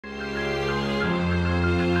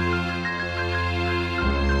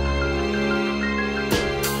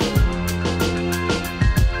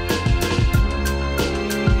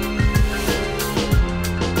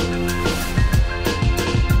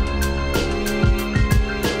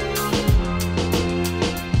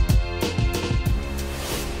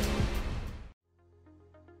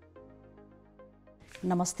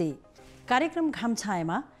नमस्ते। कार्यक्रम घाम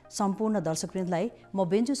छायामा सम्पूर्ण दर्शकवृन्दलाई म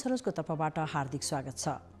बेन्जु सरोजको तर्फबाट हार्दिक स्वागत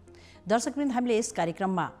छ। दर्शकवृन्द, हामीले यस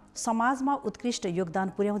कार्यक्रममा समाजमा उत्कृष्ट योगदान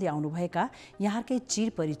पुर्याउँदै आउनुभएका यहाँकै चिर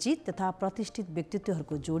परिचित तथा प्रतिष्ठित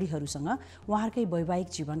व्यक्तित्वहरूको जोडीहरूसँग उहाँहरूकै वैवाहिक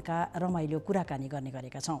जीवनका रमाइलो कुराकानी गर्ने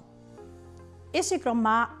गरेका छौँ। यसै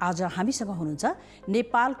क्रममा आज हामीसँग हुनुहुन्छ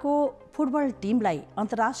नेपालको फुटबल टिमलाई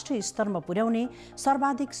अन्तर्राष्ट्रिय स्तरमा पुर्याउने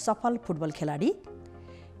सर्वाधिक सफल फुटबल खेलाडी,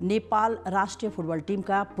 नेपाल राष्ट्रिय फुटबल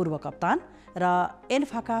टिमका पूर्व कप्तान र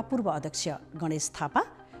एन्फाका पूर्व अध्यक्ष गणेश थापा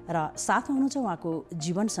र साथमा हुनुहुन्छ उहाँको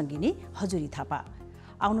जीवन सङ्गिनी हजुरी थापा।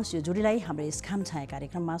 आउनुहोस् यो जोडीलाई हाम्रो यस घाम छाया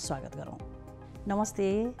कार्यक्रममा स्वागत गरौँ। नमस्ते,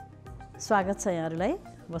 स्वागत छ यहाँहरूलाई।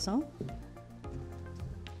 बसौँ।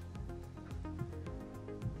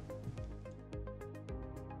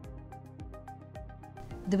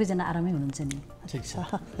 दुवैजना आरामै हुनुहुन्छ नि? ठिक छ।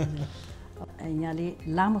 यहाँले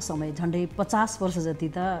लामो समय, झन्डै 50 वर्ष जति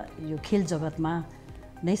त यो खेल जगतमा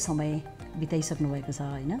नै समय बिताइसक्नु भएको छ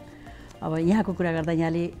होइन? अब यहाँको कुरा गर्दा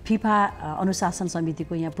यहाँले फिफा अनुशासन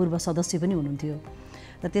समितिको यहाँ पूर्व सदस्य पनि हुनुहुन्थ्यो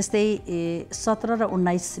र त्यस्तै 17 र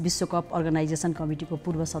 19 विश्वकप अर्गनाइजेसन कमिटीको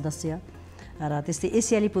पूर्व सदस्य र त्यस्तै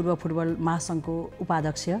एसियाली पूर्व फुटबल महासङ्घको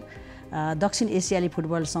उपाध्यक्ष, दक्षिण एसियाली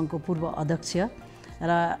फुटबल सङ्घको पूर्व अध्यक्ष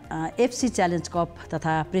र एफसी च्यालेन्ज कप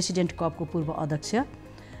तथा प्रेसिडेन्ट कपको पूर्व अध्यक्ष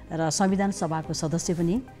र संविधान सभाको सदस्य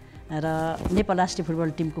पनि र नेपाल राष्ट्रिय फुटबल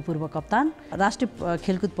टिमको पूर्व कप्तान, राष्ट्रिय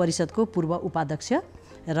खेलकुद परिषदको पूर्व उपाध्यक्ष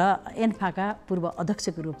र एन्फाका पूर्व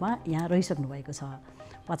अध्यक्षको रूपमा यहाँ रहिसक्नु भएको छ।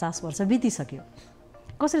 50 वर्ष बितिसक्यो।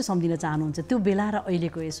 कसरी सम्झिन चाहनुहुन्छ त्यो बेला र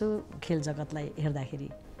अहिलेको यसो खेल जगतलाई हेर्दाखेरि?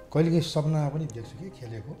 कहिलेकाहीँ सपना पनि देख्छु कि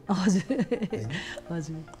खेलेको। हजुर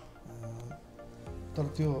हजुर। तर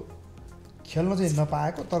त्यो खेल्न चाहिँ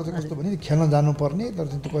नपाएको, तर चाहिँ कस्तो भने खेल्न जानुपर्ने, तर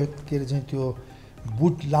चाहिँ त्यो के अरे चाहिँ त्यो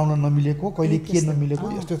बुट लाउन नमिलेको, कहिले के नमिलेको,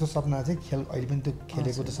 यस्तो यस्तो सपना चाहिँ अहिले पनि त्यो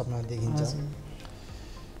खेलेको त सपना देखिन्छ।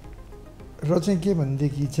 र चाहिँ के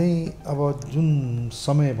भनेदेखि चाहिँ अब जुन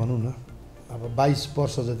समय भनौँ न, अब 22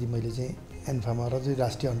 वर्ष जति मैले चाहिँ एन्फामा र चाहिँ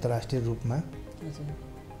राष्ट्रिय अन्तर्राष्ट्रिय रूपमा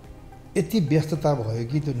यति व्यस्तता भयो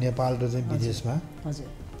कि त्यो नेपाल र चाहिँ विदेशमा,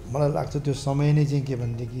 मलाई लाग्छ त्यो समय नै चाहिँ के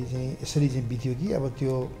भनेदेखि चाहिँ यसरी चाहिँ बित्यो कि अब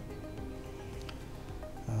त्यो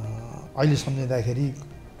अहिले सम्झिँदाखेरि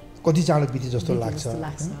कति चाँडो बित्यो जस्तो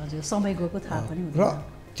लाग्छ। समय गएको थाहा पनि हुँदैन। र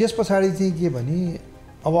त्यस पछाडि चाहिँ के भने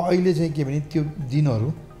अब अहिले चाहिँ के भने त्यो दिनहरू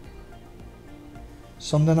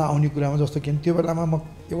सम्झना आउने कुरामा जस्तो कि त्यो बेलामा म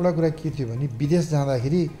एउटा कुरा के थियो भने विदेश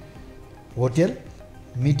जाँदाखेरि होटेल,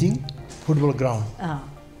 मिटिङ, फुटबल ग्राउन्ड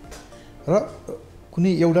र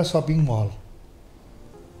कुनै एउटा सपिङ मल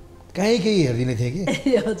कहीँ हेरिदिने थिएँ कि।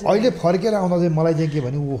 अहिले फर्केर आउँदा चाहिँ मलाई चाहिँ के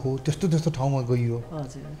भने ओहो त्यस्तो त्यस्तो ठाउँमा गइयो,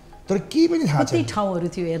 तर केही पनि थाहा छैन। ठाउँहरू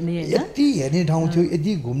थियो हेर्ने, यति हेर्ने ठाउँ थियो,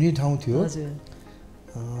 यति घुम्ने ठाउँ थियो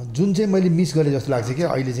जुन चाहिँ मैले मिस गरेँ जस्तो लाग्छ कि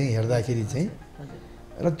अहिले चाहिँ हेर्दाखेरि चाहिँ।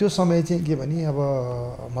 र त्यो समय चाहिँ के भने अब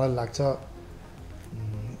मलाई लाग्छ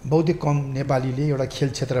बहुतै कम नेपालीले एउटा खेल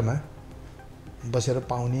क्षेत्रमा बसेर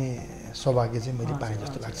पाउने सौभाग्य चाहिँ मैले पाएँ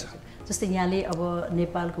जस्तो लाग्छ। जस्तै यहाँले अब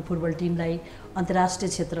नेपालको फुटबल टिमलाई अन्तर्राष्ट्रिय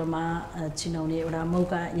क्षेत्रमा चिनाउने एउटा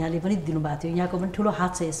मौका यहाँले पनि दिनुभएको थियो, यहाँको पनि ठुलो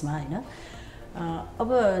हात छ यसमा होइन? अब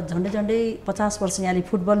झन्डै झन्डै 50 वर्ष यहाँले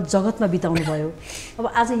फुटबल जगतमा बिताउनु भयो। अब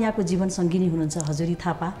आज यहाँको जीवन सङ्गिनी हुनुहुन्छ हजुरी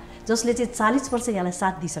थापा, जसले चाहिँ 40 वर्ष यहाँलाई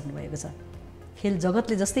साथ दिइसक्नु भएको छ। खेल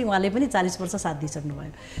जगतले जस्तै उहाँले पनि 40 वर्ष साथ दिइसक्नु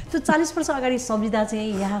भयो। त्यो 40 वर्ष अगाडि सम्झिँदा चाहिँ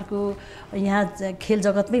यहाँहरूको यहाँ खेल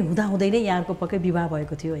जगतमै हुँदै नै यहाँहरूको पक्कै विवाह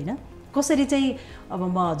भएको थियो होइन? कसरी चाहिँ, अब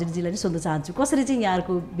म हजुरजीलाई नै सोध्न चाहन्छु, कसरी चाहिँ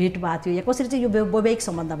यहाँहरूको भेट भएको थियो या कसरी चाहिँ यो वैवाहिक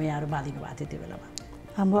सम्बन्धमा यहाँहरू बाँधिनु भएको थियो त्यो बेलामा?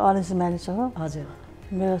 हाम्रो अरेन्ज म्यारेज हो। हजुर।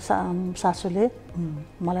 मेरो सासूले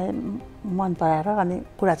मलाई मन पराएर अनि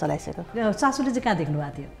कुरा चलाइसक्यो। सासूले चाहिँ कहाँ देख्नु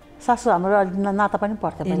भएको थियो? सासू हाम्रो अलिक नाता पनि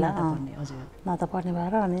पर्थ्यो पहिला। हजुर। नाता पर्ने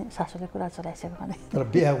भएर अनि सासूले कुरा चलाइसक्यो भने। तर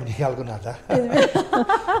बिहा हुने खालको नाता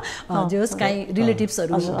हजुर, होस् काहीँ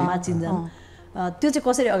रिलेटिभ्सहरूमा चिन्जान, त्यो चाहिँ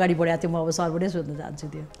कसरी अगाडि बढाएको थियो? म अब सरबाटै सोध्न चाहन्छु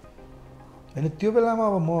त्यो। होइन, त्यो बेलामा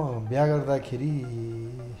अब म बिहा गर्दाखेरि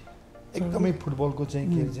एकदमै फुटबलको चाहिँ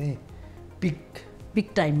के अरे चाहिँ पिक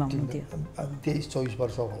टाइममा हुन्थ्यो। 23-24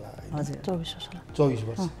 वर्ष होला। हजुर, 24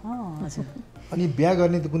 वर्ष। अनि बिहा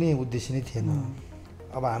गर्ने त कुनै उद्देश्य नै थिएन।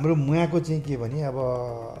 अब हाम्रो मुयाको चाहिँ के भने अब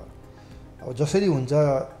जसरी हुन्छ,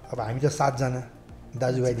 अब हामी त 7 जना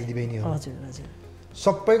दाजुभाइ दिदीबहिनी हो।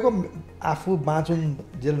 सबैको आफू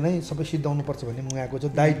बाँचुन् जेल नै सबै सिद्धाउनु पर्छ भन्ने मुयाको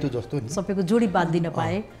चाहिँ दायित्व जस्तो नि, सबैको जोडी बाँधिन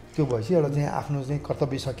पाए त्यो भएपछि एउटा चाहिँ आफ्नो चाहिँ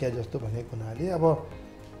कर्तव्य सकिया जस्तो भनेको हुनाले अब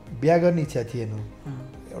बिहा गर्ने इच्छा थिएन।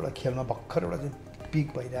 एउटा खेलमा भर्खर एउटा चाहिँ पिक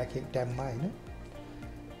भइरहेको एक टाइममा होइन।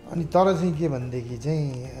 अनि तर चाहिँ के भनेदेखि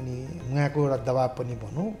चाहिँ अनि मुयाको एउटा दबाब पनि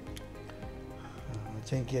भनौँ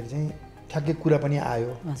चाहिँ के अरे चाहिँ ठ्याक्कै कुरा पनि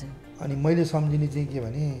आयो। अनि मैले सम्झिने चाहिँ के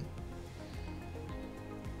भने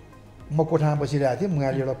म कोठामा बसिरहेको थिएँ,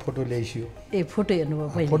 मुगाले एउटा फोटो ल्याइसियो। ए फोटो हेर्नुभयो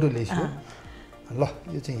पहिले? फोटो ल्याइसियो। ल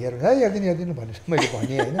यो चाहिँ हेर हेरिदिनु भनेर मैले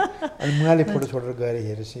भनेँ होइन। अनि मुगाले फोटो छोडेर गएर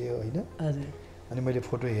हेरेछु होइन। अनि मैले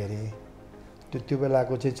फोटो हेरेँ, त्यो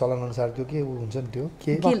बेलाको चाहिँ चलनअनुसार त्यो के हुन्छ नि, त्यो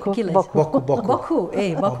के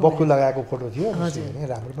बक्खु लगाएको फोटो थियो।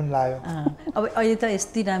 राम्रो पनि लाग्यो। अब अहिले त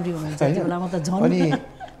यस्तै राम्री हुनुहुन्छ त्यो बेलामा त झन्। अनि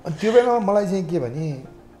त्यो बेलामा मलाई चाहिँ के भने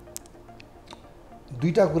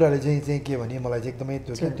दुईवटा कुराले चाहिँ के भने मलाई चाहिँ एकदमै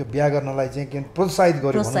त्यो बिहा गर्नलाई चाहिँ के प्रोत्साहित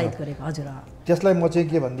गर्यो। हजुर। त्यसलाई म चाहिँ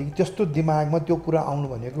के भनेदेखि त्यस्तो दिमागमा त्यो कुरा आउनु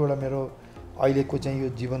भनेको एउटा मेरो अहिलेको चाहिँ यो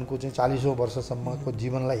जीवनको चाहिँ 40औं वर्षसम्मको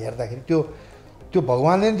जीवनलाई हेर्दाखेरि त्यो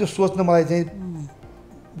भगवान्ले नि त्यो सोच्न मलाई चाहिँ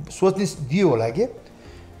सोच्ने दियो होला कि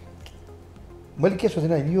मैले के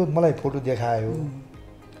सोचेन यो मलाई फोटो देखायो,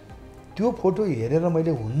 त्यो फोटो हेरेर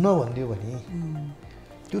मैले हुन्न भनिदियो भने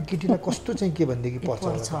त्यो केटीलाई कस्तो चाहिँ के भनेदेखि पर्छ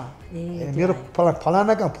मेरो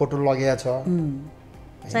फलाना कहाँ फोटो लगेको छ,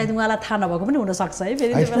 सायद उहाँलाई थाहा नभएको पनि हुनसक्छ है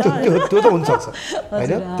फेरि त्यो त हुनसक्छ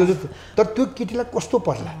होइन। तर त्यो केटीलाई कस्तो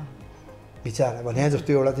पर्ला विचार भने जस्तो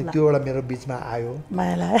एउटा चाहिँ त्यो एउटा मेरो बिचमा आयो,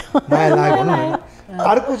 माया लाग्यो भनौँ न।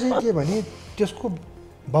 अर्को चाहिँ के भने त्यसको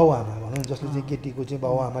बाउआमा भनौँ, जसले चाहिँ केटीको चाहिँ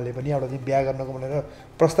बाउआमाले पनि एउटा चाहिँ बिहा गर्नको भनेर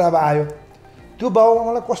प्रस्ताव आयो, त्यो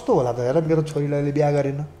बाउआमालाई कस्तो होला त हेर मेरो छोरीलाई बिहा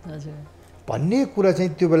गरेन भन्ने कुरा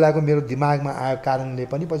चाहिँ त्यो बेलाको मेरो दिमागमा आयो कारणले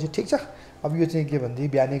पनि पछि ठिक छ अब यो चाहिँ के भन्दै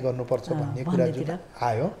बिहा नै गर्नुपर्छ भन्ने कुरा जुन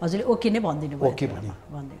आयो। हजुरले ओके नै भनिदिनु भयो? ओके भने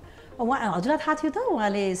उहाँ हजुरलाई थाहा थियो त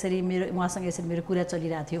उहाँले यसरी उहाँसँग यसरी मेरो कुरा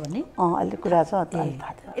चलिरहेको थियो भन्ने? अहिले कुरा छ थाहा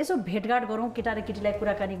थियो। यसो भेटघाट गरौँ, केटा र केटीलाई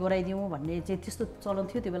कुराकानी गराइदिउँ भन्ने चाहिँ त्यस्तो चलन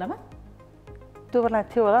थियो त्यो बेलामा? त्यो बेला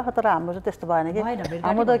थियो होला, तर हाम्रो चाहिँ त्यस्तो भएन कि।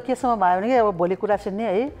 हाम्रो त केसम्म भयो भने कि अब भोलि कुरा सुन्ने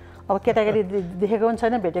है, अब केटाकेटी देखेको पनि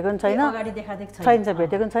छैन, भेटेको पनि छैन, छैन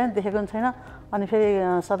भेटेको पनि छैन, देखेको पनि छैन। अनि फेरि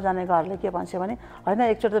सबजना घरले के भन्छ भने होइन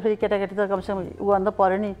एकचोटि त फेरि केटाकेटी त कमसेकम उ गर्नु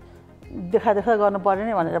पऱ्यो नि, देखा गर्नु पऱ्यो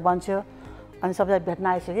नि भनेर भन्छयो। अनि सबैलाई भेट्न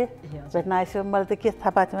आइसक्यो कि भेट्न आइसक्यो। मैले त के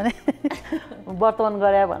थाहा पाएको थिएँ भने वर्तमान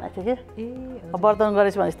गरे भनेको थियो कि। वर्तमान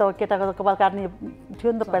गरेपछि भनेपछि त अब केटाको त कपाल काट्ने थियो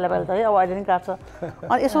नि त पहिला त है, अब अहिले नि काट्छ।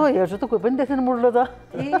 अनि यसो हेर्छु त कोही पनि देख्दैन मुड्लो त।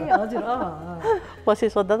 हजुर। पछि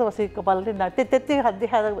सोद्धा त पछि कपाल त्यति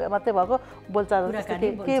देखाएर मात्रै भएको बोलचाल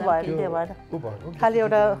के भएन खालि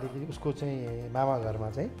एउटा उसको चाहिँ मामा घरमा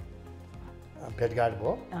चाहिँ भेटघाट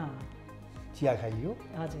भयो, चिया खाइयो।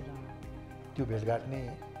 हजुर। त्यो भेटघाट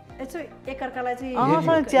नै यसो एकअर्कालाई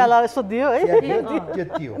चाहिँ चियाला यसो दियो है,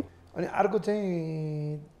 त्यति हो। अनि अर्को चाहिँ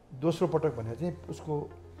दोस्रो पटक भनेर चाहिँ उसको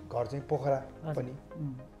घर चाहिँ पोखरा पनि।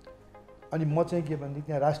 अनि म चाहिँ के भनेदेखि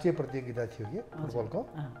त्यहाँ राष्ट्रिय प्रतियोगिता थियो कि फुटबलको।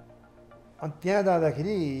 अनि त्यहाँ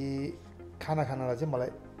जाँदाखेरि खाना खानलाई चाहिँ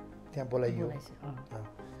मलाई त्यहाँ बोलाइयो।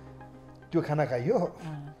 त्यो खाना खाइयो,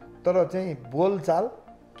 तर चाहिँ बोलचाल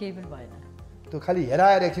केही पनि भएन। त्यो खालि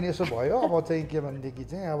हेराएर एकछिन यसो भयो। अब चाहिँ के भनेदेखि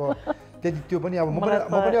चाहिँ अब त्यति त्यो पनि अब म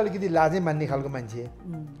पनि अलिकति लाजै मान्ने खालको मान्छे।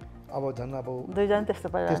 अब झन् अब दुईजना त्यस्तै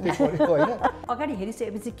पऱ्यो होइन। अगाडि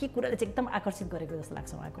हेरिसकेपछि के कुराले चाहिँ एकदम आकर्षित गरेको जस्तो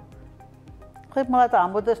लाग्छ उहाँको? खै मलाई त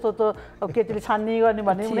हाम्रो त्यस्तो त अब केटीले छान्ने गर्ने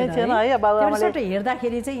भन्ने पनि थिएन है। अब आमाले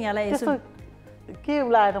हेर्दाखेरि चाहिँ यहाँलाई यस्तो के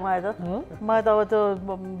लागेन मलाई त। मलाई त अब त्यो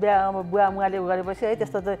बिहा बुवा मुवाले उ गरेपछि है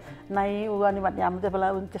त्यस्तो चाहिँ नाइ उ गर्ने भन्ने हाम्रो त्यो बेला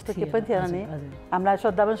त्यस्तो के पनि थिएन नि। हामीलाई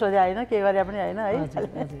सोद्धा पनि सोधे होइन, के गरे पनि होइन है।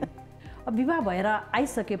 अब विवाह भएर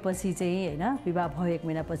आइसकेपछि चाहिँ होइन, विवाह भयो 1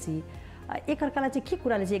 महिनापछि एकअर्कालाई चाहिँ के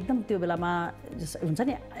कुराले चाहिँ एकदम त्यो बेलामा हुन्छ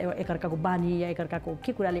नि एकअर्काको बानी या एकअर्काको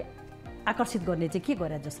के कुराले आकर्षित गर्ने चाहिँ के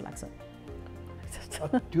गरे जस्तो लाग्छ?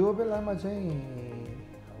 त्यो बेलामा चाहिँ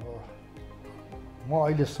म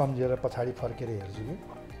अहिले सम्झेर पछाडि फर्केर हेर्छु कि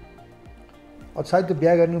सायद त्यो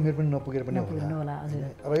बिहा गर्ने उमेर पनि नपुगेर पनि होला।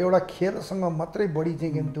 अब एउटा खेलसँग मात्रै बढी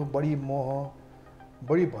चाहिँ त्यो बढी मोह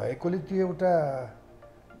बढी भएकोले त्यो एउटा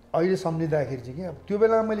अहिले सम्झिँदाखेरि चाहिँ कि अब त्यो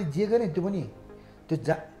बेलामा मैले जे गरेँ त्यो पनि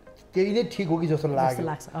त्यही नै ठिक हो कि जस्तो लाग्यो।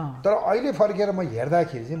 तर अहिले फर्केर म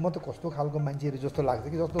हेर्दाखेरि चाहिँ म त कस्तो खालको मान्छेहरू जस्तो लाग्छ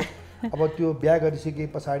कि जस्तो अब त्यो बिहा गरिसके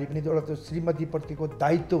पछाडि पनि एउटा त्यो श्रीमतीप्रतिको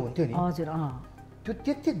दायित्व हुन्थ्यो नि, त्यो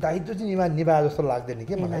त्यति दायित्व चाहिँ निभाए जस्तो लाग्दैन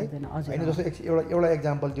कि मलाई होइन। जस्तो एउटा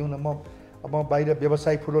एक्जाम्पल दिउँ न, म बाहिर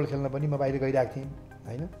व्यावसायिक फुटबल खेल्न पनि म बाहिर गइरहेको थिएँ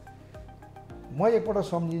होइन। म एकपल्ट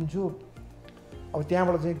सम्झिन्छु अब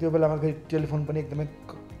त्यहाँबाट चाहिँ त्यो बेलामा फेरि टेलिफोन पनि एकदमै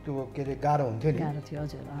त्यो के अरे गाह्रो हुन्थ्यो नि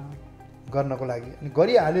गर्नको लागि। अनि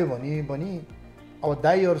गरिहाल्यो भने पनि अब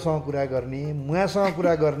दाईहरूसँग कुरा गर्ने, मुवासँग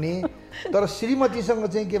कुरा गर्ने, तर श्रीमतीसँग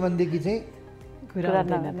चाहिँ के भनेदेखि चाहिँ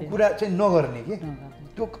कुरा चाहिँ नगर्ने कि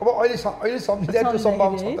त्यो अब अहिले सम्झिँदा त्यो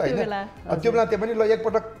सम्भव छ त होइन। त्यो बेला त्यो पनि ल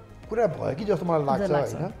एकपटक कुरा भयो कि जस्तो मलाई लाग्छ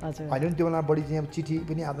होइन। होइन त्यो बेला बढी चाहिँ अब चिठी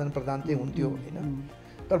पनि आदान प्रदान चाहिँ हुन्थ्यो होइन।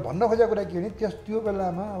 तर भन्न खोजेको कुरा के भने त्यो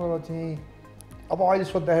बेलामा अब चाहिँ अब अहिले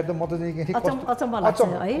सोद्धाखेरि त म त चाहिँ अचम्म लाग्छ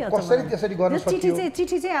है कसरी त्यसरी गर्न सकियो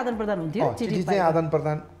चिठी चाहिँ आदान प्रदान हुन्थ्यो चिठी चाहिँ आदान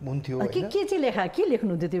प्रदान हुन्थ्यो के चाहिँ के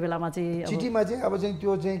लेख्नुहुन्थ्यो त्यो बेलामा चाहिँ चिठीमा चाहिँ अब चाहिँ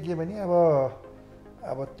त्यो चाहिँ के भने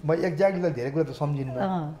अब म एक्ज्याक्टली त धेरै कुरा त सम्झिन्न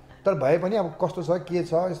तर भए पनि अब कस्तो छ के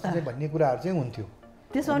छ यस्तो चाहिँ भन्ने कुराहरू चाहिँ हुन्थ्यो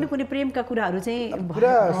त्यसमा पनि कुनै प्रेमका कुराहरू चाहिँ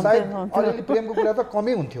पुरा सायद अलिअलि प्रेमको कुरा त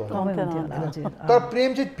कमै हुन्थ्यो तर प्रेम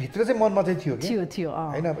चाहिँ भित्र चाहिँ मनमा चाहिँ थियो कि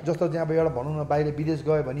होइन जस्तो चाहिँ अब एउटा भनौँ न बाहिर विदेश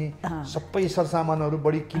गयो भने सबै सरसामानहरू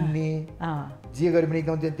बढी किन्ने जे गरे पनि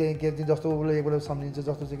एकदम त्यहाँ के चाहिँ जस्तो उसले एकपल्ट सम्झिन्छ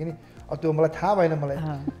जस्तो चाहिँ कि नि त्यो मलाई थाहा भएन मलाई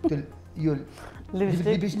त्यो यो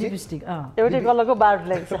लिपस्टिक एउटै कलरको बार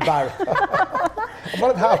ल्याएको बार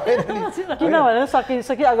मलाई थाहा भएन नि किनभने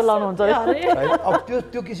सकिअघि लाउनुहुन्छ अब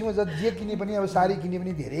त्यो किसिमको जे किने पनि अब साडी किने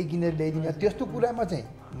पनि धेरै किनेर ल्याइदिने त्यस्तो कुरामा चाहिँ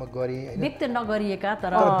म गरेँ व्यक्त नगरिएका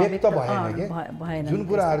तर व्यक्त भएन कि जुन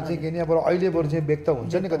कुराहरू चाहिँ के नि अब अहिले बरु चाहिँ व्यक्त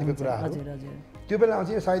हुन्छ नि कतिपय कुराहरू त्यो बेलामा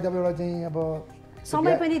चाहिँ सायद अब एउटा चाहिँ अब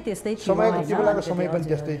समय पनि त्यस्तै थियो त्यो बेलाको समय पनि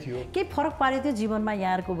त्यस्तै थियो केही फरक पार्यो त्यो जीवनमा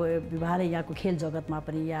यहाँको विवाहले यहाँको खेल जगतमा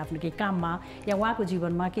पनि या आफ्नो केही काममा या उहाँको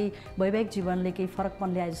जीवनमा केही वैवाहिक जीवनले केही फरकपन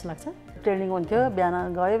ल्याए जस्तो लाग्छ ट्रेनिङ हुन्थ्यो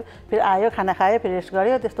बिहान गयो फेरि आयो खाना खायो फेरि रेस्ट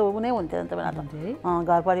गऱ्यो त्यस्तो कुनै हुन्थेन त्यो बेला त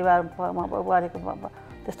घर परिवारमा गरेको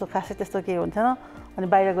त्यस्तो खासै त्यस्तो केही हुन्थेन अनि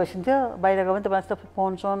बाहिर गइसिन्थ्यो बाहिर गयो भने त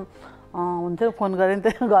फोन हुन्थ्यो फोन गऱ्यो नि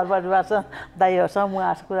त घर परिवारसँग दाइहरूसँग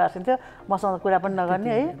मुहासँग कुरा हार्सिन्थ्यो मसँग कुरा पनि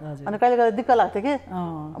नगर्ने है अनि कहिले कहिले दिक्क लाग्थ्यो कि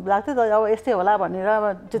लाग्थ्यो त अब यस्तै होला भनेर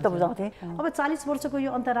अब चित्त बुझाउँथेँ अब 40 वर्षको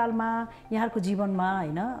यो अन्तरालमा यहाँको जीवनमा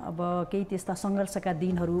होइन अब केही त्यस्ता सङ्घर्षका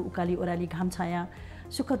दिनहरू उकाली ओह्राली घाम छाया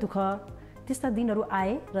सुख दुःख त्यस्ता दिनहरू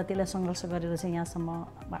आए र त्यसलाई सङ्घर्ष गरेर चाहिँ यहाँसम्म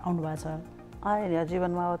आउनुभएको छ आयो नि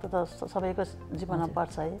जीवनमा अब त्यो त सबैको जीवनमा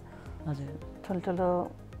पर्छ है हजुर ठुल्ठुलो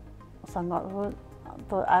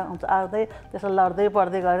आउँदै त्यसो लड्दै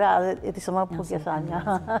पढ्दै गरेर आज यतिसम्म पुगेछ हामी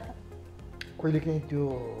कहिलेकाहीँ त्यो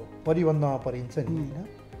परिबन्धमा परिन्छ नि होइन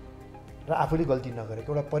र आफूले गल्ती नगरेको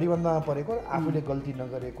एउटा परिबन्धमा परेको र आफूले गल्ती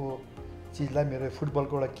नगरेको चिजलाई मेरो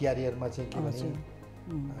फुटबलको एउटा क्यारियरमा चाहिँ के भने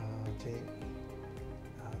चाहिँ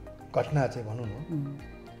घटना चाहिँ भनौँ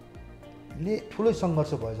न ठुलो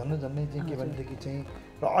सङ्घर्ष भयो झन्नै चाहिँ के भनेदेखि चाहिँ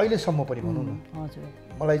र अहिलेसम्म पनि भनौँ न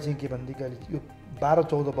मलाई चाहिँ के भनेदेखि अहिले यो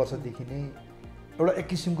 12-14 वर्षदेखि नै एउटा एक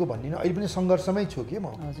किसिमको भन्ने अहिले पनि सङ्घर्षमै छु कि म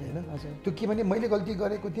होइन त्यो के भने मैले गल्ती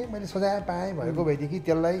गरेको थिएँ मैले सजाय पाएँ भएको भएदेखि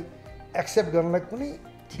त्यसलाई एक्सेप्ट गर्नलाई कुनै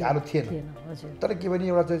गाह्रो थिएन तर के भने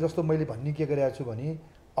एउटा चाहिँ जस्तो मैले भन्ने के गरेको छु भने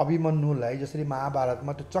अभिमन्युलाई जसरी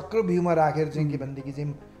महाभारतमा त्यो चक्रव्यूहमा राखेर चाहिँ के भनेदेखि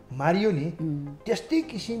चाहिँ मारियो नि त्यस्तै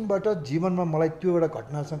किसिमबाट जीवनमा मलाई त्यो एउटा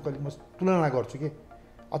घटनासँग कहिले म तुलना गर्छु कि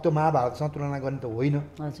त्यो महाभारतसँग तुलना गर्ने त होइन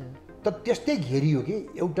तर त्यस्तै घेरियो कि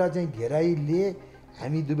एउटा चाहिँ घेराइले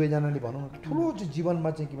हामी दुवैजनाले भनौँ न ठुलो चाहिँ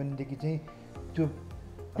जीवनमा चाहिँ के भनेदेखि चाहिँ त्यो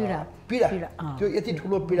पीडा त्यो यति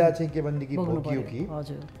ठुलो पीडा चाहिँ के भनेदेखि भोगियो कि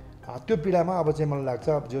त्यो पीडामा अब चाहिँ मलाई लाग्छ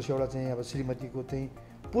अब जस एउटा चाहिँ अब श्रीमतीको चाहिँ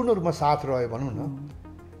पूर्ण रूपमा साथ रह्यो भनौँ न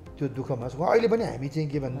त्यो दुःखमा अहिले पनि हामी चाहिँ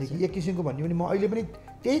के भनेदेखि एक किसिमको भन्यो भने म अहिले पनि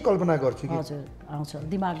त्यही कल्पना गर्छु कि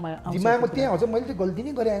दिमागमा त्यही आउँछ मैले त गल्ती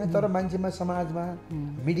नै गरेँ होइन तर मान्छेमा समाजमा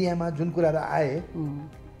मिडियामा जुन कुराहरू आए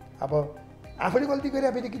अब आफूले गल्ती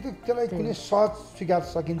गरेपछि त्यसलाई कुनै सहज स्वीकार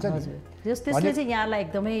सकिन्छ नि त्यसले चाहिँ यहाँलाई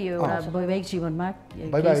एकदमै यो एउटा वैवाहिक जीवनमा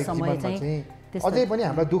अझै पनि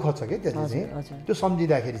हामीलाई दुःख छ कि त्यसले चाहिँ त्यो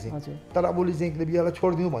सम्झिँदाखेरि चाहिँ तर अब उसले चाहिँ बिहालाई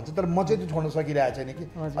छोडिदिउँ भन्छ तर म चाहिँ त्यो छोड्न सकिरहेको छैन कि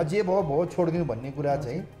जे भयो छोडिदिउँ भन्ने कुरा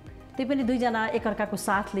चाहिँ त्यही पनि दुईजना एकअर्काको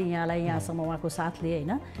साथले यहाँलाई यहाँसम्म उहाँको साथले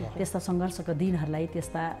होइन त्यस्ता सङ्घर्षका दिनहरूलाई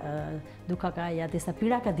त्यस्ता दुःखका या त्यस्ता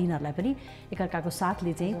पीडाका दिनहरूलाई पनि एकअर्काको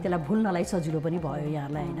साथले चाहिँ त्यसलाई भुल्नलाई सजिलो पनि भयो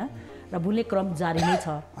यहाँलाई होइन र भुल्ने क्रम जारी नै छ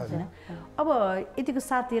होइन अब यतिको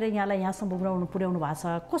साथ दिएर यहाँलाई यहाँसम्म पुर्याउनु भएको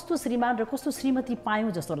छ कस्तो श्रीमान र कस्तो श्रीमती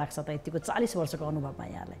पायौँ जस्तो लाग्छ त यतिको 40 वर्षको अनुभवमा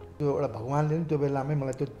यहाँलाई त्यो एउटा भगवान्ले पनि त्यो बेलामै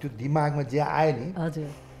मलाई त्यो दिमागमा जे आयो नि हजुर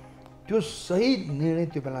त्यो सही निर्णय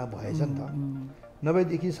त्यो बेलामा भएछ नि त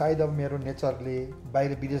नभएदेखि सायद अब मेरो नेचरले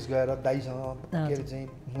बाहिर विदेश गएर दाइसँग के अरे चाहिँ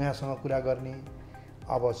उहाँसँग कुरा गर्ने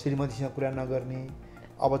अब श्रीमतीसँग कुरा नगर्ने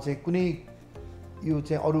अब चाहिँ कुनै यो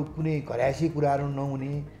चाहिँ अरू कुनै घरायसी कुराहरू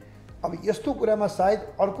नहुने अब यस्तो कुरामा सायद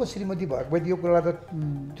अर्को श्रीमती भएको भए यो कुरालाई त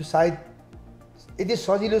त्यो सायद यति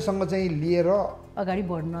सजिलोसँग चाहिँ लिएर अगाडि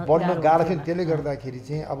बढ्न गाह्रो थियो त्यसले गर्दाखेरि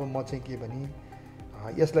चाहिँ अब म चाहिँ के भने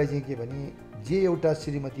यसलाई चाहिँ के भने जे एउटा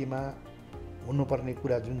श्रीमतीमा हुनुपर्ने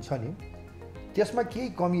कुरा जुन छ नि त्यसमा केही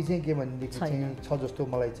कमी चाहिँ के भनेदेखि चाहिँ छ जस्तो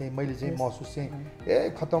मलाई चाहिँ मैले चाहिँ महसुस चाहिँ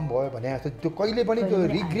खत्तम भयो भने जस्तो त्यो कहिले पनि त्यो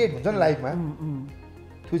रिग्रेट हुन्छ नि लाइफमा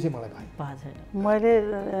त्यो चाहिँ मलाई भयो मैले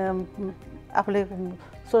आफूले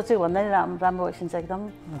सोचेको भन्दा नि राम्रो एकछिन चाहिँ एकदम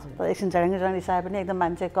एकछिन झ्याङ रिसाए पनि एकदम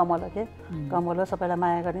मान्छे कमल हो के कमल हो सबैलाई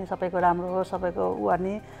माया गर्ने सबैको राम्रो हो सबैको उ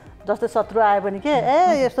गर्ने जस्तै शत्रु आयो भने के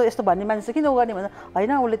यस्तो यस्तो भन्ने मान्छे किन उ गर्ने भन्दा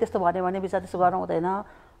होइन उसले त्यस्तो भन्यो भने बिचरा त्यस्तो गर्नु हुँदैन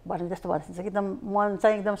भन्ने त्यस्तो भनिन्छ कि एकदम मन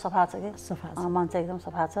चाहिँ एकदम सफा छ कि मन चाहिँ एकदम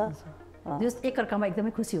सफा छ एकअर्कामा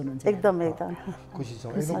एकदमै खुसी हुनुहुन्छ एकदम खुसी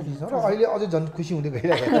छौँ एकदम खुसी छौँ र अहिले अझै झन् खुसी हुँदै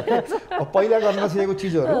गइरहेको छ पहिला गर्न नसकेको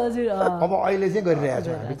चिजहरू अब अहिले चाहिँ गरिरहेको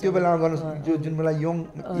छौँ हामी त्यो बेलामा गर्न जुन बेला यङ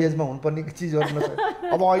एजमा हुनुपर्ने चिजहरू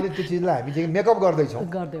अब अहिले त्यो चिजलाई हामी चाहिँ मेकअप गर्दैछौँ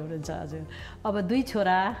गर्दै हुनुहुन्छ हजुर अब 2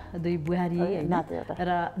 छोरा 2 बुहारी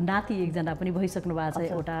र नाति एकजना पनि भइसक्नु भएको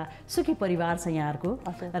छ एउटा सुखी परिवार छ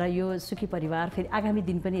यहाँहरूको र यो सुखी परिवार फेरि आगामी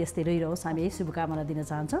दिन पनि यस्तै रहिरहोस् हामी यही शुभकामना दिन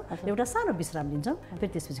चाहन्छौँ एउटा सानो विश्राम लिन्छौँ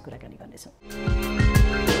फेरि त्यसपछि कुराकानी गर्नेछौँ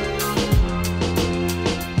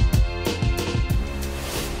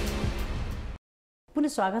पुनः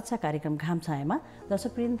स्वागत छ कार्यक्रम घाम छायामा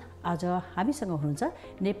दर्शकवृन्द आज हामीसँग हुनुहुन्छ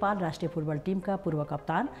नेपाल राष्ट्रिय फुटबल टिमका पूर्व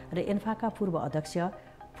कप्तान र एन्फाका पूर्व अध्यक्ष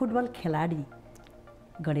फुटबल खेलाडी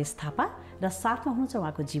गणेश थापा र साथमा हुनुहुन्छ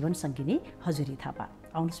उहाँको जीवन सङ्गिनी हजुरी थापा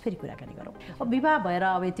आउनुहोस् फेरि कुराकानी गरौँ अब विवाह भएर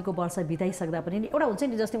अब यतिको वर्ष बिताइसक्दा पनि एउटा हुन्छ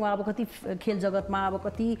नि जस्तै उहाँ अब कति खेल जगतमा अब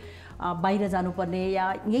कति बाहिर जानुपर्ने या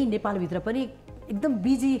यही नेपालभित्र पनि एकदम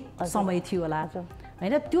बिजी समय थियो होला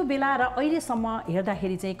होइन त्यो बेला र अहिलेसम्म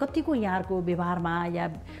हेर्दाखेरि चाहिँ कतिको यहाँहरूको व्यवहारमा या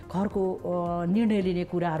घरको निर्णय लिने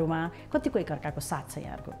कुराहरूमा कतिको एकअर्काको साथ छ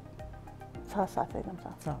यहाँहरूको साथ एकदम छ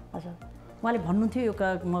हजुर उहाँले भन्नुहुन्थ्यो यो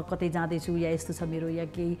म कतै जाँदैछु या यस्तो छ मेरो या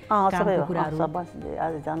केही कामको कुराहरू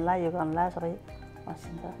आज जानला यो गर्नला सबै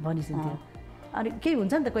भनिसिन्थ्यो अनि केही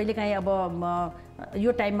हुन्छ नि त कहिलेकाहीँ अब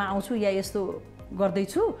यो टाइममा आउँछु या यस्तो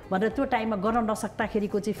गर्दैछु भनेर त्यो टाइममा गर्न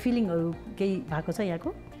नसक्दाखेरिको चाहिँ फिलिङहरू केही भएको छ यहाँको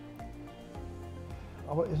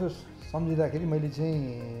अब यसो सम्झिँदाखेरि मैले चाहिँ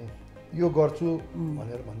यो गर्छु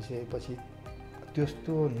भनेर भनिसकेपछि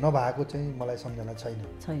त्यस्तो नभएको चाहिँ मलाई सम्झना छैन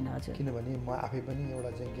हजुर किनभने म आफै पनि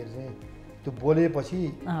एउटा चाहिँ के अरे चाहिँ त्यो बोलेपछि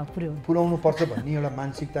पुर्याउनु पर्छ भन्ने एउटा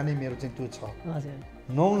मानसिकता नै मेरो चाहिँ त्यो छ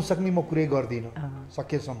नहुनु सक्ने म कुरै गर्दिनँ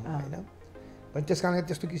सकेसम्म होइन अनि त्यस कारणले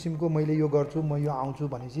त्यस्तो किसिमको मैले यो गर्छु म यो आउँछु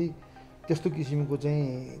भनेपछि त्यस्तो किसिमको चाहिँ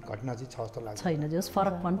घटना चाहिँ छ जस्तो लाग्छ छैन जस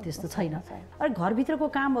फरक पनि त्यस्तो छैन अनि घरभित्रको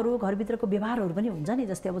कामहरू घरभित्रको व्यवहारहरू पनि हुन्छ नि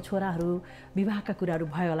जस्तै अब छोराहरू विवाहका कुराहरू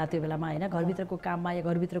भयो होला त्यो बेलामा होइन घरभित्रको काममा या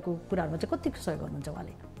घरभित्रको कुराहरूमा चाहिँ कति सहयोग गर्नुहुन्छ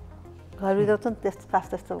उहाँले घरभित्र चाहिँ त्यस्तो खास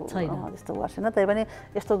त्यस्तो त्यस्तो गर्छिनँ त्यही पनि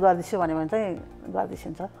यस्तो गर्दैछु भन्यो भने चाहिँ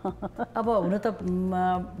गर्दैछिन्छ अब हुन त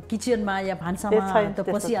किचनमा या भान्सामा त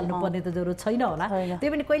पसिहाल्नु पर्ने त जरुरत छैन होला त्यही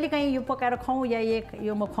पनि कहिलेकाहीँ यो पकाएर खुवाउँ या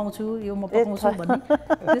यो म खुवाउँछु यो म पकाउँछु भन्ने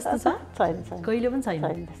त्यस्तो छ कहिले पनि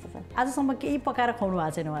छैन आजसम्म केही पकाएर खुवाउनु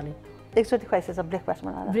भएको छैन उहाँले एकचोटि खुवाइसकेछ ब्रेकफास्ट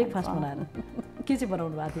बनाएर के चाहिँ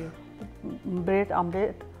बनाउनु भएको थियो ब्रेड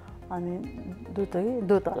अमलेट अनि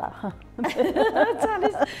दुध होला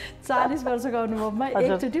 40 वर्षको अनुभवमा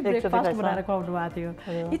एकचोटि ब्रेकफास्ट बनाएर खुवाउनु भएको थियो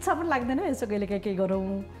इच्छा पनि लाग्दैन यसो कहिलेकाहीँ केही गरौँ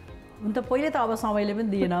हुन त पहिले त अब समयले पनि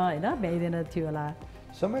दिएन होइन भ्याइँदैन थियो होला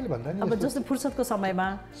समयले भन्दा नि अब जस्तो फुर्सदको समयमा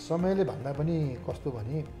समयले भन्दा पनि कस्तो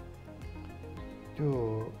भने त्यो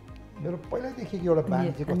मेरो पहिल्यैदेखिको एउटा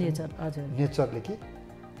बानी चाहिँ नेचरले के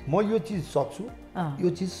म यो चिज सक्छु यो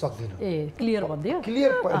चिज सक्दिनँ क्लियर भनिदियो क्लियर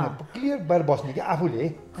भएर बस्ने कि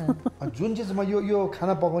आफूले जुन चिज म यो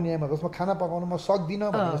खाना पकाउने जसमा खाना पकाउनु म सक्दिनँ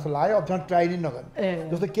भन्ने जस्तो लाग्यो अब झन् ट्राई नै नगर्ने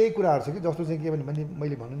जस्तो केही कुराहरू छ कि जस्तो चाहिँ के भने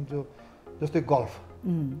मैले भन्नु जो जस्तै गल्फ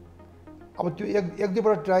अब त्यो एक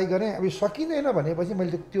दुईपल्ट ट्राई गरेँ अब यो सकिँदैन भनेपछि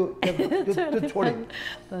मैले त्यो छोडेँ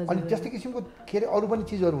अनि त्यस्तै किसिमको के अरे अरू पनि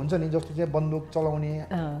चिजहरू हुन्छ नि जस्तो चाहिँ बन्दुक चलाउने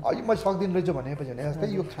अहिले मैले सक्दिनँ रहेछु भनेपछि भने जस्तै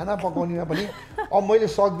यो खाना पकाउनेमा पनि अब मैले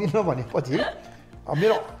सक्दिनँ भनेपछि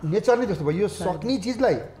मेरो नेचर नै त्यस्तो भयो यो सक्ने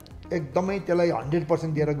चिजलाई एकदमै त्यसलाई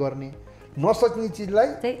 100% दिएर गर्ने नसक्ने चिजलाई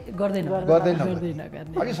गर्दैन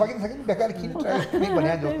अनि सकिन्छ बेकार किन ट्राई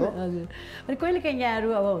भने जस्तो अनि कहिलेकाहीँ यहाँहरू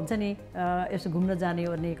अब हुन्छ नि यसो घुम्न जाने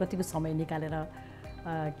ओर्ने कतिको समय निकालेर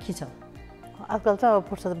के छ आजकल चाहिँ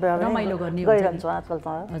फुर्सद रमाइलो गर्ने गइरहन्छ आजकल त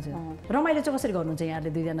हजुर रमाइलो चाहिँ कसरी गर्नुहुन्छ यहाँले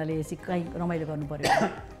दुईजनाले कहीँ रमाइलो गर्नु पर्यो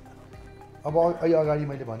अब अहिले अगाडि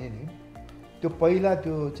मैले भने नि त्यो पहिला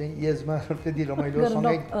त्यो चाहिँ एजमा त्यति रमाइलो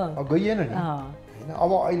सँगै गइएन नि होइन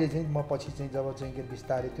अब अहिले चाहिँ म पछि चाहिँ जब चाहिँ के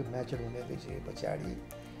बिस्तारै त्यो म्याचर हुँदै गइसके पछाडि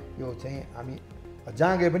यो चाहिँ हामी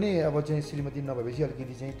जहाँ गए पनि अब चाहिँ श्रीमती नभएपछि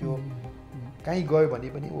अलिकति चाहिँ त्यो कहीँ गयो भने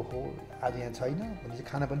पनि ओहो आज यहाँ छैन भनेपछि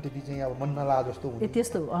खाना पनि त्यति चाहिँ अब मन नला जस्तो हुने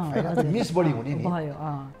त्यस्तो होइन मिस बढी हुने नि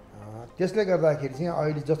त्यसले गर्दाखेरि चाहिँ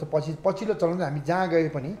अहिले जस्तो पछिल्लो चलन चाहिँ हामी जहाँ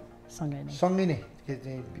गए पनि सँगै नै के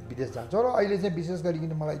चाहिँ विदेश जान्छ र अहिले चाहिँ विशेष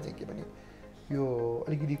गरिकन मलाई चाहिँ के भने यो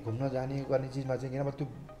अलिकति घुम्न जाने गर्ने चिजमा चाहिँ किन त्यो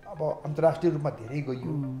अब अन्तर्राष्ट्रिय रूपमा धेरै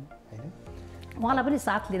गइयो होइन उहाँलाई पनि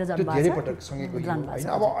साथ लिएर जानु भएको छ धेरै पटक सँगै गइयो होइन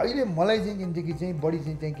अब अहिले मलाई चाहिँ किनकि चाहिँ बढी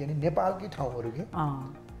चाहिँ के भने नेपालकै ठाउँहरू के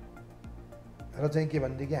र चाहिँ के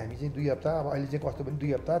भनेदेखि हामी चाहिँ 2 हप्ता अब अहिले चाहिँ कस्तो पनि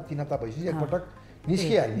 2 हप्ता 3 हप्ता भइसक्यो एकपटक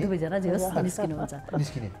निस्किहाल्ने दुवैजना जे होस् निस्किनुहुन्छ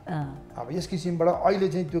निस्किने अब यस किसिमबाट अहिले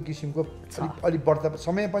चाहिँ त्यो किसिमको अलिक बढ्ता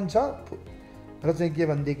समय पनि छ र चाहिँ के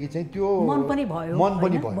भनेदेखि चाहिँ त्यो मन पनि भयो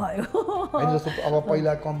होइन जस्तो अब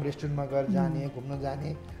पहिला कम रेस्टुरेन्टमा गएर जाने घुम्न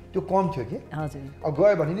जाने त्यो कम थियो कि हजुर अब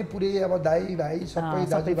गयो भने नि पुरै अब दाइ भाइ सबै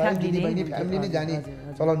दाजुभाइ दिदीबहिनी फ्यामिली नै जाने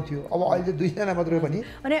चलन थियो अब अहिले चाहिँ 2 जना मात्रै पनि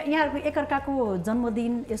अनि यहाँहरूको एकअर्काको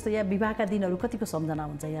जन्मदिन यस्तो या विवाहका दिनहरू कतिको सम्झना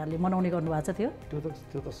हुन्छ यहाँले मनाउने गर्नुभएको छ त्यो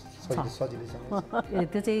त सजिलैसँग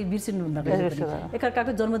त्यो चाहिँ बिर्सिनुहुन्न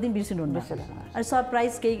एकअर्काको जन्मदिन बिर्सिनुहुन्न अनि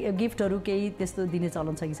सरप्राइज केही गिफ्टहरू केही त्यस्तो दिने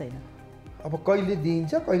चलन छ कि छैन अब कहिले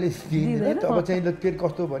दिइन्छ कहिले दिइँदैन अब चाहिँ फेरि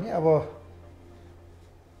कस्तो भने अब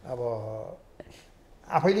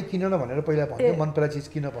आफैले किन न भनेर पहिला भन्थ्यो मन परेको चिज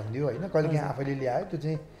किन भनिदियो होइन कहिले आफैले ल्यायो त्यो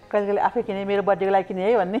चाहिँ कहिले आफै किने मेरो बर्थडेको लागि किने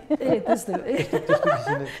है भन्ने त्यस्तो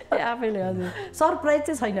आफैले हजुर सरप्राइज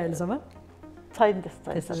चाहिँ छैन अहिलेसम्म छैन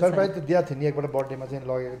त्यस्तो सरप्राइज त दिएको थियो नि एकपल्ट बर्थडेमा चाहिँ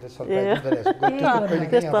लगेको त्यो सरप्राइज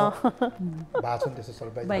त्यस्तो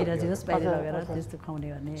सरप्राइज बाहिर होस् बाहिर लगेर त्यस्तो खुवाउने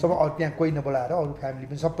गर्ने सब अरू त्यहाँ कोही नबोलाएर अरू फ्यामिली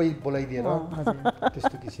पनि सबै बोलाइदिएर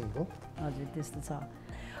त्यस्तो किसिमको हजुर त्यस्तो छ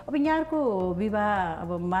अब यहाँको विवाह अब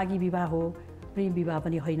माघी विवाह हो प्रेम विवाह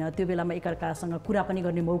पनि होइन त्यो बेलामा एकअर्कासँग कुरा पनि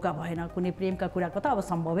गर्ने मौका भएन कुनै प्रेमका कुराको त अब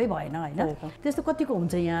सम्भवै भएन होइन त्यस्तो कतिको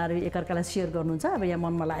हुन्छ यहाँहरू एकअर्कालाई सेयर गर्नुहुन्छ अब यहाँ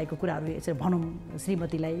मनमा लागेको कुराहरू यसरी भनौँ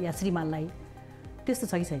श्रीमतीलाई या श्रीमानलाई त्यस्तो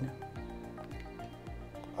छ कि छैन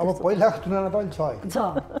अब पहिलाको तुलनामा पनि छ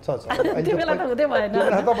त्यो बेला त हुँदै भएन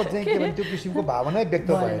त्यो किसिमको भावना व्यक्त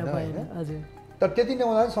भएन होइन तर त्यति नै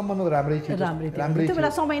हुँदा सम्बन्ध राम्रै थियो त्यो बेला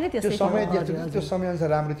समय नै त्यो समय त्यो समयअनुसार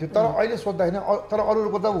राम्रै थियो तर अहिले सोद्धाखेरि तर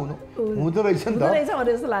अरूको त हुँदो रहेछ नि त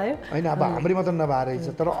होइन अब हाम्रै मात्र नभएर रहेछ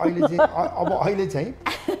तर अहिले चाहिँ अब अहिले चाहिँ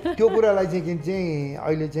त्यो कुरालाई चाहिँ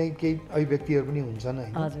अहिले चाहिँ केही अभिव्यक्तिहरू पनि हुन्छन्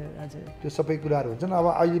होइन त्यो सबै कुराहरू हुन्छन् अब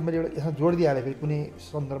अहिले मैले एउटा यसमा जोड दिइहालेँ फेरि कुनै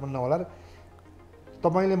सन्दर्भ नहोला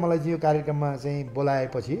तपाईँले मलाई चाहिँ यो कार्यक्रममा चाहिँ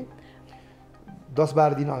बोलाएपछि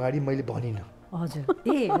 10-12 दिन अगाडि मैले भनिनँ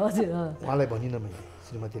उहाँलाई भनिनँ मैले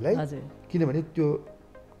श्रीमतीलाई किनभने त्यो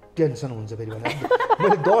टेन्सन हुन्छ फेरि भने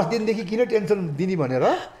मैले 10 दिनदेखि किन टेन्सन दिने भनेर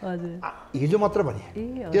हिजो मात्र भने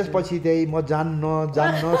त्यसपछि चाहिँ म जान्न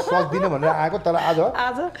सक्दिनँ भनेर आएको तर आज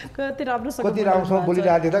कति राम्रोसँग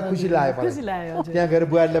बोलिरहेको देख्दा खुसी लाग्यो मलाई त्यहाँ गएर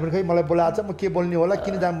बुहारीलाई पनि खै मलाई बोलाएको छ म के बोल्ने होला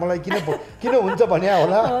किन मलाई किन हुन्छ भने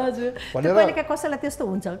होला भनेर कसैलाई त्यस्तो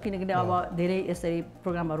हुन्छ किनकि अब धेरै यसरी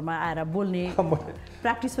प्रोग्रामहरूमा आएर बोल्ने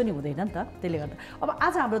प्र्याक्टिस पनि हुँदैन नि त त्यसले गर्दा अब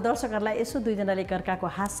आज हाम्रो दर्शकहरूलाई यसो दुईजनाले एकअर्काको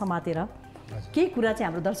हात समातेर केही कुरा चाहिँ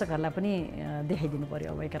हाम्रो दर्शकहरूलाई पनि देखाइदिनु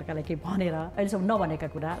पर्यो अब एकअर्कालाई केही भनेर अहिलेसम्म नभनेका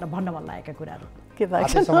कुरा र भन्न मन लागेका कुराहरू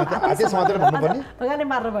अगाडि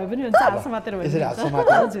मार्न भए पनि हुन्छ हात समातेर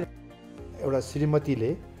एउटा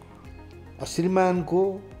श्रीमतीले श्रीमानको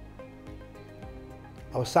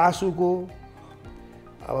अब सासूको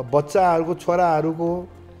अब बच्चाहरूको छोराहरूको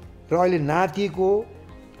र अहिले नातिको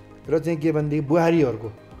र चाहिँ के भनेदेखि बुहारीहरूको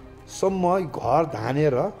सम्म घर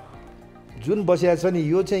धानेर जुन बसेको छ नि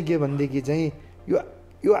यो चाहिँ के भनेदेखि चाहिँ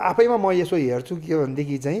यो आफैमा म यसो हेर्छु के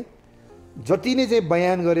भनेदेखि चाहिँ जति नै चाहिँ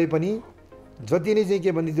बयान गरे पनि जति नै चाहिँ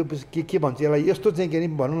के भनेदेखि के भन्छ यसलाई यस्तो चाहिँ के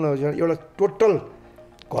भनौँ न एउटा टोटल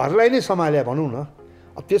घरलाई नै सम्हाल्यो भनौँ न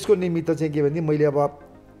अब त्यसको निमित्त चाहिँ के भनेदेखि मैले अब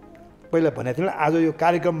पहिला भनेको थिएँ आज यो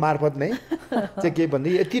कार्यक्रम मार्फत नै चाहिँ के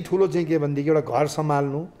भनेदेखि यति ठुलो चाहिँ के भनेदेखि एउटा घर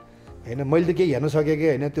सम्हाल्नु होइन मैले त केही हेर्न सकेकै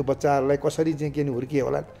होइन त्यो बच्चाहरूलाई कसरी चाहिँ के हुर्कियो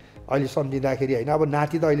होला अहिले सम्झिँदाखेरि होइन अब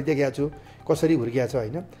नाति त अहिले देखाएको छु कसरी हुर्किएको छ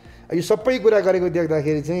होइन यो सबै कुरा गरेको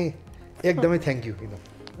देख्दाखेरि चाहिँ एकदमै थ्याङ्क यू किन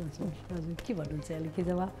के भन्नुहुन्छ अहिले के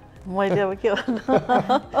जवाब मैले अब के भन्नु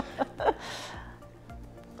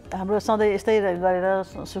हाम्रो सधैँ यस्तै गरेर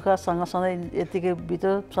सुखसँग सधैँ यत्तिकै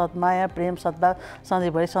बित्यो सद्माया प्रेम सद्भाव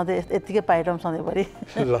सधैँभरि सधैँ यत्तिकै पाइरहँ सधैँभरि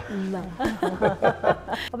ल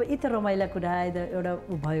अब यति रमाइला कुरा एउटा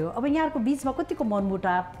भयो अब यहाँहरूको बिचमा कतिको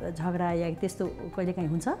मनमुटाव झगडा या त्यस्तो कहिलेकाहीँ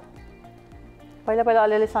हुन्छ पहिला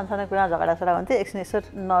अलिअलि सानसानो कुरा झगडा हुन्थ्यो एकछिन यसो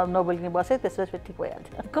नबोलिकन बसेँ त्यसपछि ठिक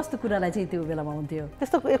भइहाल्थ्यो कस्तो कुरालाई चाहिँ त्यो बेलामा हुन्थ्यो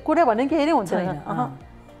त्यस्तो कुरा भने केही नै हुन्छ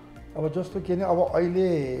अब जस्तो के भने अब अहिले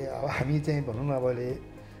अब हामी चाहिँ भनौँ न अब अहिले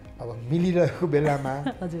अब मिलिरहेको बेलामा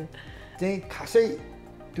चाहिँ खासै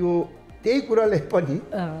त्यो त्यही कुराले पनि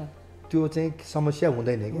त्यो चाहिँ समस्या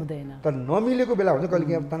हुँदैन कि तर नमिलेको बेला हुन्छ कहिले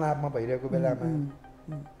काहीँ तनावमा भइरहेको बेलामा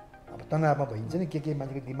अब तनावमा भइन्छ नि के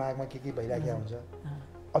मान्छेको दिमागमा के भइरहेको हुन्छ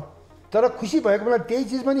तर खुसी भएको बेला त्यही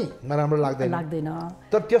चिज पनि नराम्रो लाग्दैन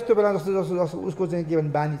तर त्यस्तो बेला जस्तो उसको चाहिँ के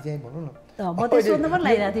भने बानी चाहिँ भनौँ न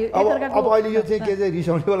अब अहिले यो चाहिँ के चाहिँ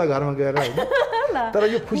रिसाउनेवाला घरमा गएर होइन तर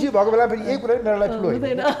यो खुसी भएको बेला फेरि यही कुरा मेरो लागि ठुलो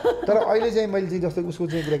होइन तर अहिले चाहिँ मैले चाहिँ जस्तो उसको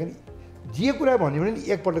चाहिँ कुरा पनि जे कुरा भन्यो भने नि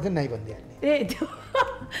एकपल्ट चाहिँ नाइ भनिदिइहाल्ने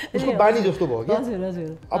उसको बानी जस्तो भयो कि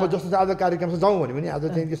अब जस्तो आज कार्यक्रममा जाउँ भन्यो भने आज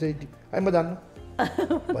चाहिँ त्यसरी म जान्नु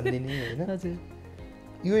भनिदिने होइन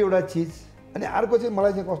यो एउटा चिज। अनि अर्को चाहिँ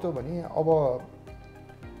मलाई चाहिँ कस्तो भने अब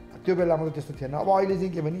त्यो बेलामा त त्यस्तो थिएन। अब अहिले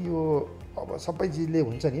चाहिँ के भने यो अब सबै चिजले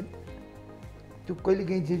हुन्छ नि, त्यो कहिले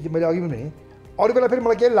काहीँ चिज मैले अघि पनि भने अरू बेला फेरि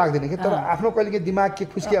मलाई केही लाग्दैन कि, तर आफ्नो कहिले काहीँ दिमाग के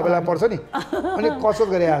खुस्किया बेला पर्छ नि, अनि कसो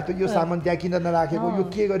गरे जस्तो यो सामान त्यहाँ किन नराखेको, यो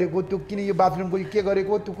के गरेको, त्यो किन यो बाथरुमको के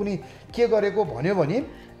गरेको, त्यो कुनै के गरेको भन्यो भने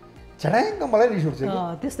झडाङ्ग मलाई रिस उठ्छ कि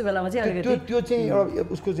त्यस्तो बेलामा चाहिँ त्यो चाहिँ एउटा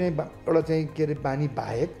उसको चाहिँ एउटा चाहिँ के अरे बानी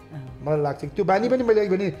बाहेक मलाई लाग्छ कि त्यो बानी पनि मैले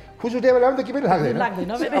भने खुस उठे बेलामा त के पनि लाग्दैन।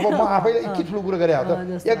 अब म आफैले के ठुलो कुरो गरेँ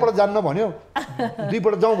त, एकपल्ट जान्न भन्यो,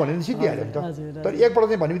 दुईपल्ट जाउँ भन्यो भने सिद्धिहाल्यो नि त। तर एकपल्ट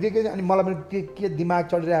चाहिँ भन्ने बित्तिकै अनि मलाई पनि के दिमाग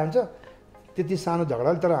चढिरहेको हुन्छ, त्यति सानो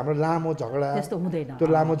झगडा तर हाम्रो लामो झगडा त्यस्तो हुँदैन। त्यो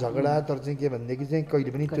लामो झगडा तर चाहिँ के भनेदेखि चाहिँ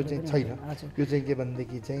कहिले पनि त्यो चाहिँ छैन। यो चाहिँ के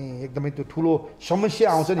भनेदेखि चाहिँ एकदमै त्यो ठुलो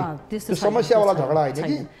समस्या आउँछ नि, त्यो समस्यावाला झगडा होइन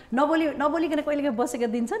कि नबोलिकन कहिले काहीँ बसेका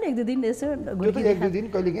दिन छ नि, एक दुई दिन यसो त्यो त एक दुई दिन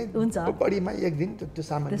कहिले काहीँ हुन्छ, बढीमा एक दिन त्यो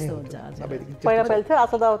सामान्य हुन्छ। पहिला पहिला थियो,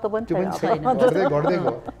 आशा दाउ त पनि छैन, घट्दै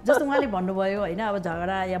गयो। जस्तो उहाँले भन्नुभयो होइन, अब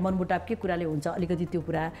झगडा या मनमुटाव के कुराले हुन्छ अलिकति त्यो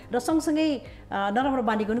कुरा र सँगसँगै नराम्रो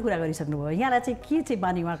बानीको पनि कुरा गरिसक्नुभयो। यहाँलाई चाहिँ के चाहिँ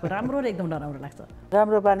बानी उहाँको राम्रो र एकदम राम्रो लाग्छ?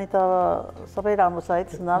 राम्रो बानी त सबै राम्रो छ है,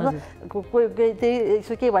 त्यसमा राम्रो कोही त्यही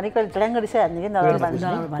यसो के भने कहिले झड्याङ्ग रिसाइहाल्ने कि नराम्रो बानी,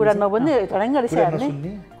 कुरा नबुझ्ने झड्याङ्ग रिसाइहाल्ने,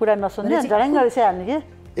 कुरा नसुन्ने झड्याङ्ग रिसाइहाल्ने कि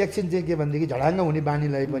एकछिन चाहिँ के भनेदेखि झडाङ्ग हुने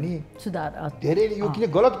बानीलाई पनि सुधार धेरै यो किन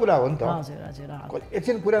गलत कुरा हो नि त।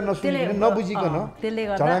 एकछिन कुरा नसुनिकन नबुझिकन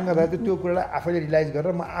झडाङ्ग राख्यो, त्यो कुरालाई आफैले रियलाइज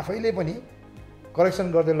गरेर म आफैले पनि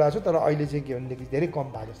करेक्सन गर्दै ल्याएको छु, तर अहिले चाहिँ के भनेदेखि धेरै कम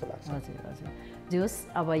भएको जस्तो लाग्छ। हजुर हजुर जे होस्,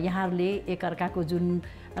 अब यहाँहरूले एकअर्काको जुन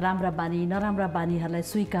राम्रा बानी नराम्रा बानीहरूलाई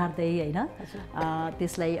स्वीकार्दै होइन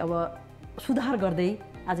त्यसलाई अब सुधार गर्दै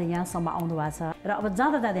आज यहाँसम्म आउनु भएको छ। र अब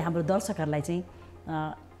जाँदा जाँदै हाम्रो दर्शकहरूलाई चाहिँ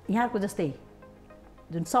यहाँको जस्तै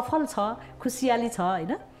जुन सफल छ, खुसियाली छ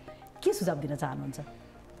होइन, के सुझाव दिन चाहनुहुन्छ?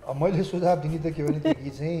 मैले सुझाव दिने त के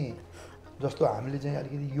भनेदेखि चाहिँ जस्तो हामीले चाहिँ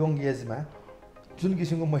अलिकति यङ एजमा जुन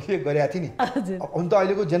किसिमको मैले गरेको थिएँ नि, हुन त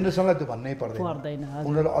अहिलेको जेनेरेसनलाई त्यो भन्नै पर्दैन,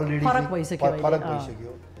 उनीहरू अलरेडी फरक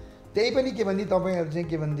भइसक्यो। त्यही पनि के भने तपाईँहरू चाहिँ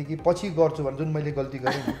के भनेदेखि पछि गर्छु भने जुन मैले गल्ती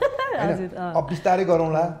गरेँ होइन, अब बिस्तारै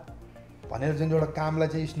गरौँला भनेर चाहिँ एउटा कामलाई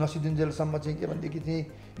चाहिँ नसिदिन्जेलसम्म चाहिँ के भनेदेखि चाहिँ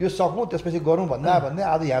यो सकौँ त्यसपछि गरौँ भन्दा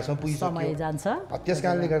आज यहाँसम्म पुगिसक्यो। त्यस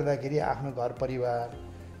कारणले गर्दाखेरि आफ्नो घर परिवार,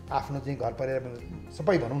 आफ्नो चाहिँ घर परिवार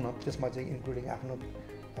सबै भनौँ न, त्यसमा चाहिँ इन्क्लुडिङ आफ्नो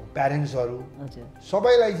प्यारेन्ट्सहरू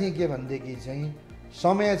सबैलाई चाहिँ के भनेदेखि चाहिँ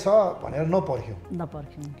समय छ भनेर नपर्ख्यो।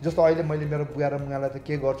 जस्तो अहिले मैले मेरो बुवा र मुवालाई त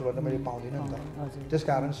के गर्छु भन्दा मैले पाउँदिनँ नि त, त्यस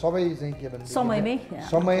कारण सबै चाहिँ के भने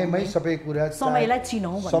समयमै सबै कुरा सबैलाई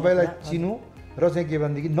चिनौँ र चाहिँ के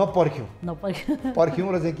भनेदेखि पर्ख्यौँ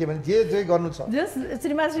र चाहिँ के भने जे गर्नु छ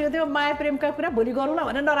श्रीमान त्यो माया प्रेमका कुरा भोलि गरौँला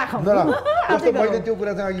भनेर नराखौँ। जस्तो मैले त्यो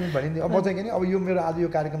कुरा चाहिँ अघि भनिदिएँ, अब म चाहिँ के अब यो मेरो आज यो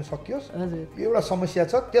कार्यक्रम सकियोस्, एउटा समस्या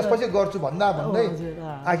छ त्यसपछि गर्छु भन्दै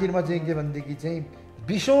आखिरमा चाहिँ के भनेदेखि चाहिँ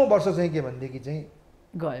 20औं वर्ष चाहिँ के भनेदेखि चाहिँ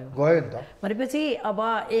गयो नि त। भनेपछि अब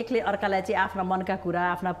एकले अर्कालाई चाहिँ आफ्ना मनका कुरा,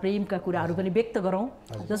 आफ्ना प्रेमका कुराहरू पनि व्यक्त गरौँ,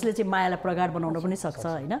 जसले चाहिँ मायालाई प्रगाढ बनाउन पनि सक्छ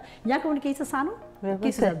होइन। यहाँको पनि केही छ सानो,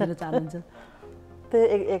 के सुझाव दिन चाहनुहुन्छ? त्यो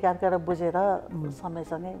एकअर्कालाई बुझेर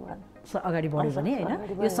समयसँगै अगाडि बढ्यो भने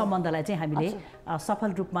होइन यो सम्बन्धलाई चाहिँ हामीले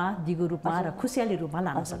सफल रूपमा, दिगो रूपमा र खुसियाली रूपमा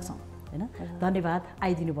लान सक्छौँ होइन। धन्यवाद,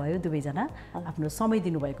 आइदिनु भयो दुवैजना, आफ्नो समय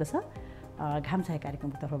दिनुभएको छ। घाम छाया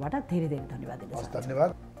कार्यक्रमको तर्फबाट धेरै धेरै धन्यवाद दिन चाहन्छु। धन्यवाद।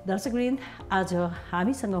 दर्शकवृन्द, आज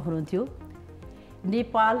हामीसँग हुनुहुन्थ्यो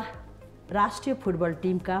नेपाल राष्ट्रिय फुटबल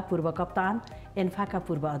टिमका पूर्व कप्तान, एन्फाका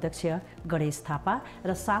पूर्व अध्यक्ष गणेश थापा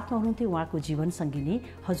र साथमा हुनुहुन्थ्यो उहाँको जीवन सङ्गिनी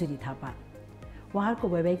हजुरी थापा। उहाँहरूको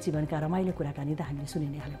वैवाहिक जीवनका रमाइलो कुराकानी त हामीले सुनि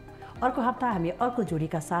नै हाल्यौँ। अर्को हप्ता हामी अर्को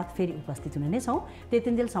जोडीका साथ फेरि उपस्थित हुने नै छौँ।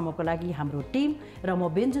 त्यतिन्जेलसम्मको लागि हाम्रो टिम र म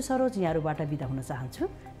बेन्जु सरोज यहाँहरूबाट बिदा हुन चाहन्छु।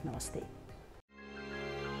 नमस्ते।